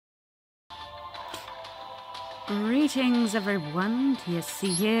Greetings everyone,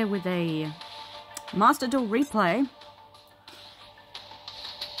 TSC here with a Master Duel replay.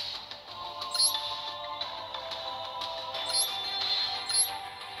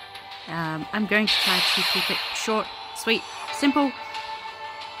 I'm going to try to keep it short, sweet, simple,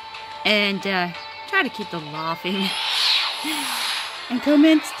 and try to keep the laughing and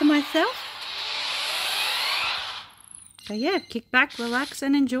comments to myself. So yeah, kick back, relax,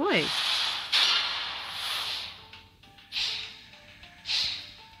 and enjoy.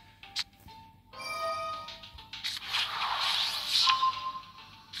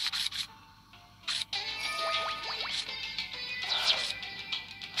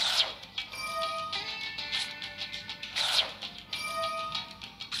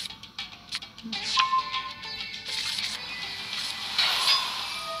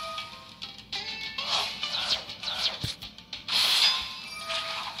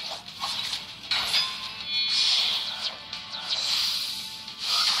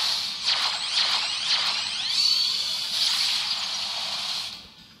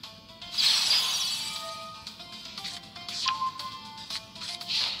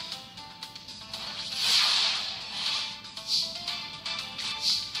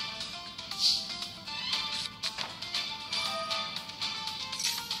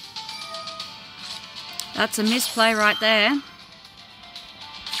 That's a misplay right there.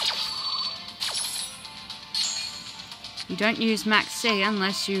 You don't use max C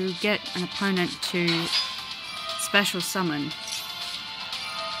unless you get an opponent to special summon.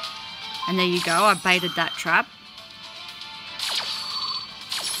 And there you go, I baited that trap.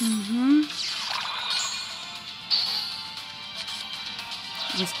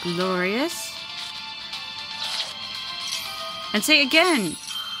 It was glorious. And see again.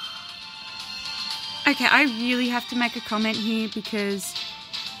 Okay, I really have to make a comment here because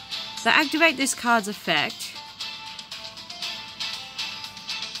they activate this card's effect.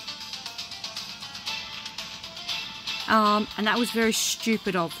 And that was very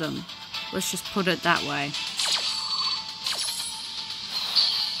stupid of them. Let's just put it that way.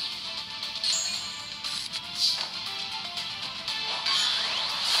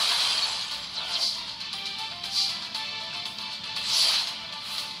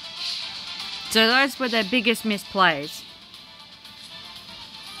 So those were their biggest misplays.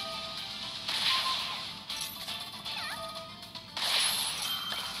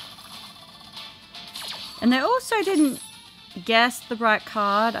 And they also didn't guess the right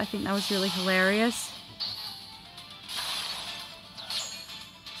card. I think that was really hilarious.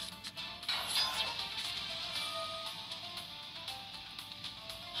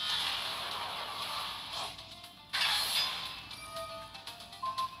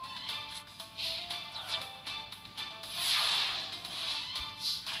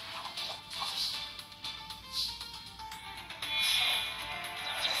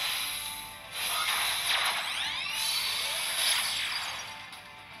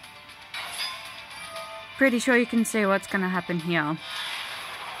 Pretty sure you can see what's going to happen here.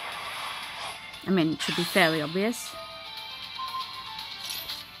 I mean, it should be fairly obvious.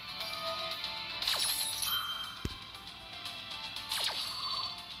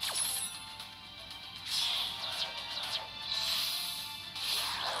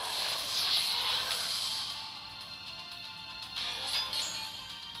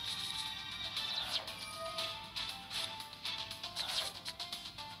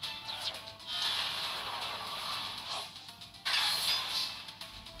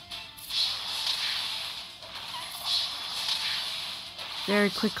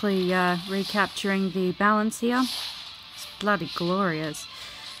 Very quickly recapturing the balance here. It's bloody glorious.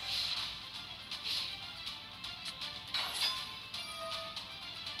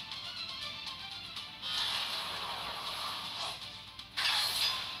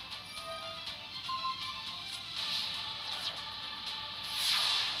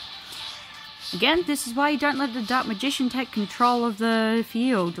 Again, this is why you don't let the Dark Magician take control of the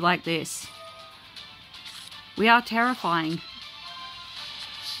field like this. We are terrifying.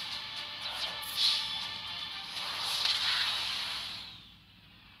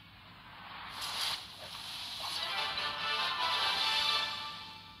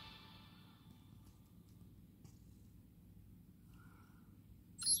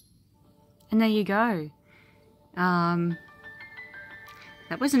 And there you go. That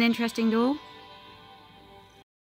was an interesting duel.